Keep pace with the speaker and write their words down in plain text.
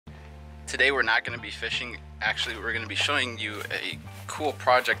Today we're not going to be fishing. Actually, we're going to be showing you a cool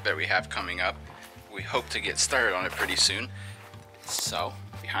project that we have coming up. We hope to get started on it pretty soon. So,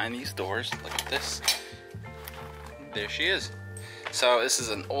 behind these doors, look at this. There she is. So this is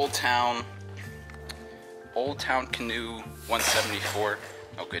an Old Town Canoe 174.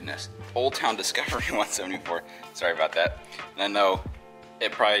 Oh goodness. Old Town Discovery 174. Sorry about that. And I know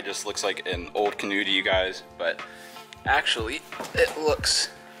it probably just looks like an old canoe to you guys, but actually it looks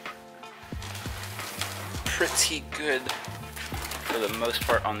pretty good for the most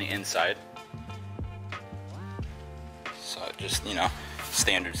part on the inside. So just, you know,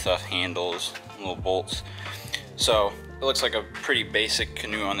 standard stuff, handles, little bolts. So it looks like a pretty basic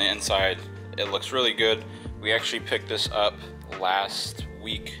canoe on the inside. It looks really good. We actually picked this up last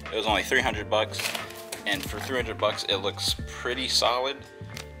week. It was only 300 bucks, and for 300 bucks it looks pretty solid.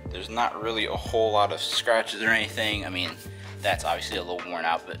 There's not really a whole lot of scratches or anything. I mean, that's obviously a little worn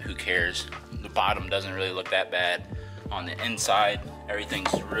out, but who cares? The bottom doesn't really look that bad. On the inside,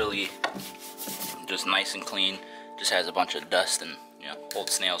 everything's really just nice and clean. Just has a bunch of dust and, you know,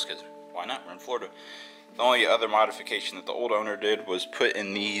 old snails, because why not? We're in Florida. The only other modification that the old owner did was put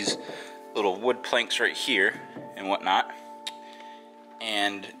in these little wood planks right here and whatnot.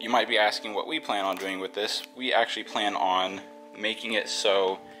 And you might be asking what we plan on doing with this. We actually plan on making it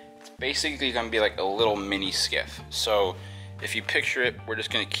so it's basically going to be like a little mini skiff. So if you picture it, we're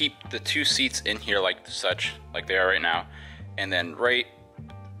just going to keep the two seats in here like such, like they are right now. And then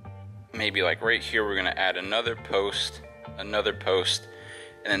maybe like right here, we're going to add another post. And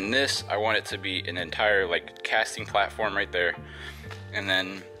then this, I want it to be an entire like casting platform right there. And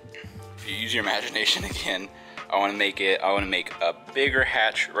then if you use your imagination again, I want to make a bigger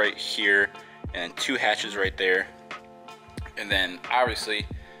hatch right here and two hatches right there. And then obviously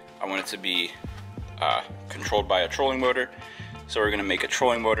I want it to be controlled by a trolling motor. So we're going to make a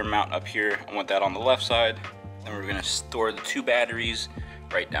trolling motor mount up here. I want that on the left side. Then we're going to store the two batteries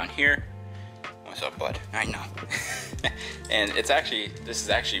right down here. What's up, bud? I know. And this is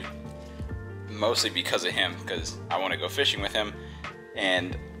actually mostly because of him, because I want to go fishing with him,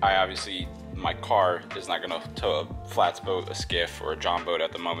 and my car is not going to tow a flats boat, a skiff, or a john boat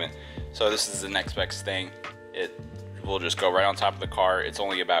at the moment. So this is the next best thing. It will just go right on top of the car. It's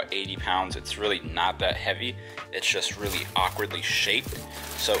only about 80 pounds. It's really not that heavy. It's just really awkwardly shaped.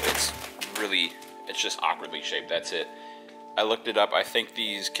 So it's just awkwardly shaped. That's it. I looked it up. I think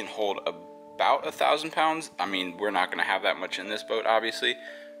these can hold about 1,000 pounds. I mean, we're not going to have that much in this boat, obviously.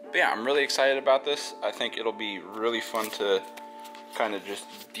 But yeah, I'm really excited about this. I think it'll be really fun to kind of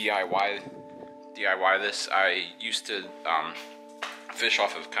just DIY this. I used to fish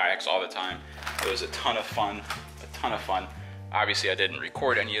off of kayaks all the time. It was a ton of fun. Obviously, I didn't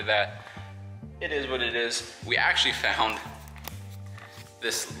record any of that. It is what it is. We actually found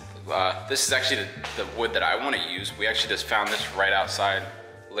this. This is actually the wood that I want to use. We actually just found this right outside,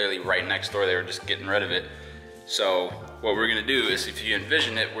 literally right next door. They were just getting rid of it. So what we're gonna do is, if you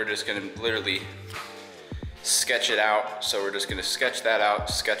envision it, we're just gonna literally sketch it out. So we're just gonna sketch that out.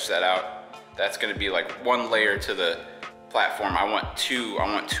 That's gonna be like one layer to the platform. I want two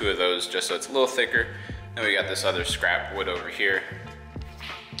of those, just so it's a little thicker. Then we got this other scrap wood over here.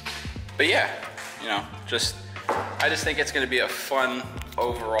 But yeah, you know, I just think it's gonna be a fun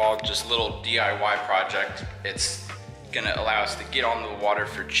overall, just little DIY project. It's gonna allow us to get on the water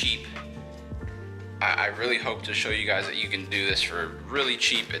for cheap. I really hope to show you guys that you can do this for really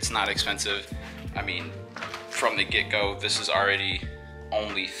cheap. It's not expensive. I mean, from the get-go, this is already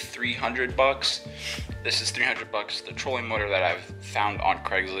only 300 bucks. This is 300 bucks. The trolling motor that I've found on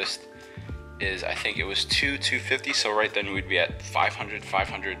Craigslist is, I think it was $250. So right then we'd be at 500,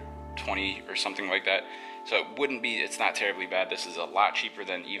 520 or something like that. So it's not terribly bad. This is a lot cheaper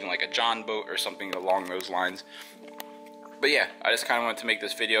than even like a john boat or something along those lines. But yeah, I just kind of wanted to make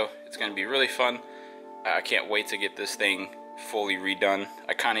this video. It's going to be really fun. I can't wait to get this thing fully redone.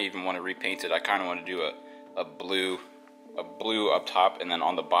 I kind of even want to repaint it. I kind of want to do a blue up top, and then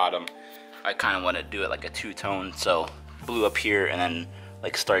on the bottom, I kind of want to do it like a two-tone. So blue up here, and then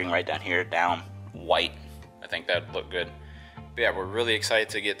like starting right down here, down white. I think that'd look good. But yeah, we're really excited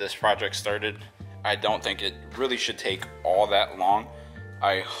to get this project started. I don't think it really should take all that long.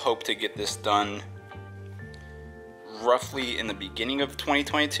 I hope to get this done roughly in the beginning of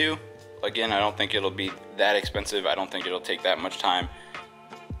 2022. Again, I don't think it'll be that expensive. I don't think it'll take that much time.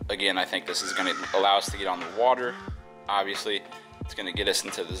 Again, I think this is going to allow us to get on the water. Obviously, it's going to get us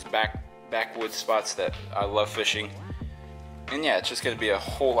into this backwoods spots that I love fishing. And yeah, it's just going to be a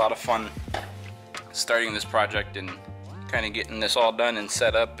whole lot of fun starting this project and kind of getting this all done and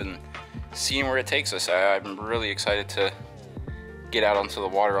set up and seeing where it takes us. I'm really excited get out onto the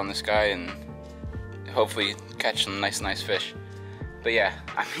water on this guy and hopefully catch some nice fish. But yeah,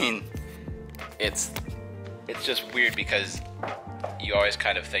 I mean, it's just weird because you always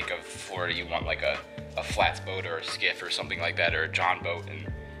kind of think of Florida, you want like a flats boat or a skiff or something like that, or a John boat.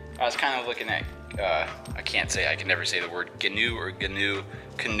 And I was kind of looking at, I can never say the word canoe or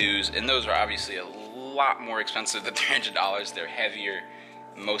canoes, and those are obviously a lot more expensive than $300. They're heavier.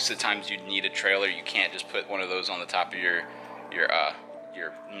 Most of the times you'd need a trailer. You can't just put one of those on the top of your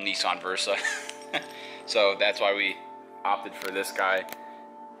Nissan Versa. So that's why we opted for this guy.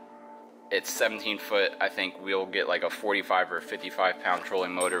 It's 17 foot. I think we'll get like a 45 or 55 pound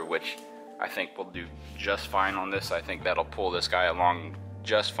trolling motor, which I think will do just fine on this. I think that'll pull this guy along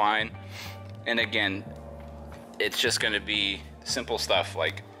just fine. And again, it's just going to be simple stuff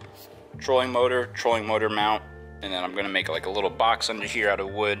like trolling motor mount, and then I'm going to make like a little box under here out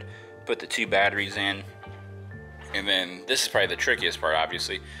of wood, put the 2 batteries in, and then this is probably the trickiest part,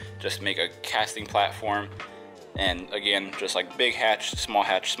 obviously, just make a casting platform. And again, just like big hatch, small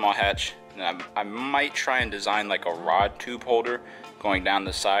hatch, small hatch. And I might try and design like a rod tube holder going down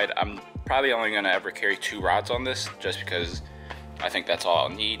the side. I'm probably only going to ever carry 2 rods on this, just because I think that's all I'll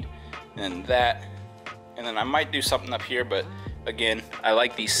need. And that, and then I might do something up here, but again, I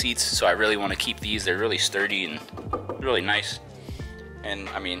like these seats, so I really want to keep these. They're really sturdy and really nice. And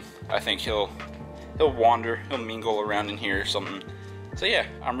I mean, I think he'll wander, he'll mingle around in here or something. So yeah,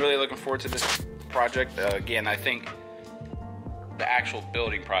 I'm really looking forward to this project. Again, I think the actual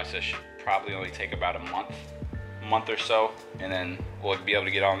building process should probably only take about a month or so, and then we'll be able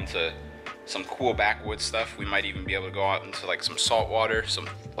to get on to some cool backwoods stuff. We might even be able to go out into like some salt water, some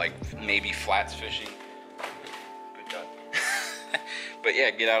like maybe flats fishing. Good job. But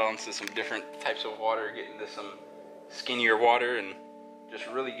yeah, get out onto some different types of water, get into some skinnier water, and just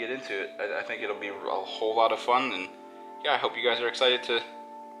really get into it. I think it'll be a whole lot of fun, and yeah, I hope you guys are excited to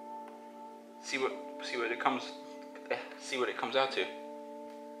see what it comes out to.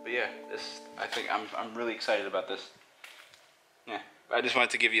 But yeah, I think I'm really excited about this. Yeah, I just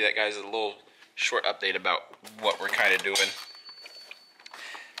wanted to give you that, guys, a little short update about what we're kind of doing.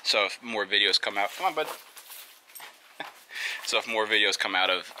 So if more videos come out, come on, bud. So if more videos come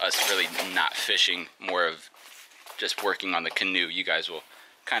out of us really not fishing, more of just working on the canoe, you guys will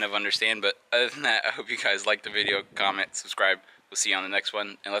kind of understand. But other than that, I hope you guys liked the video, comment, subscribe. We'll see you on the next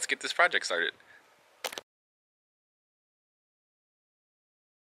one, and let's get this project started.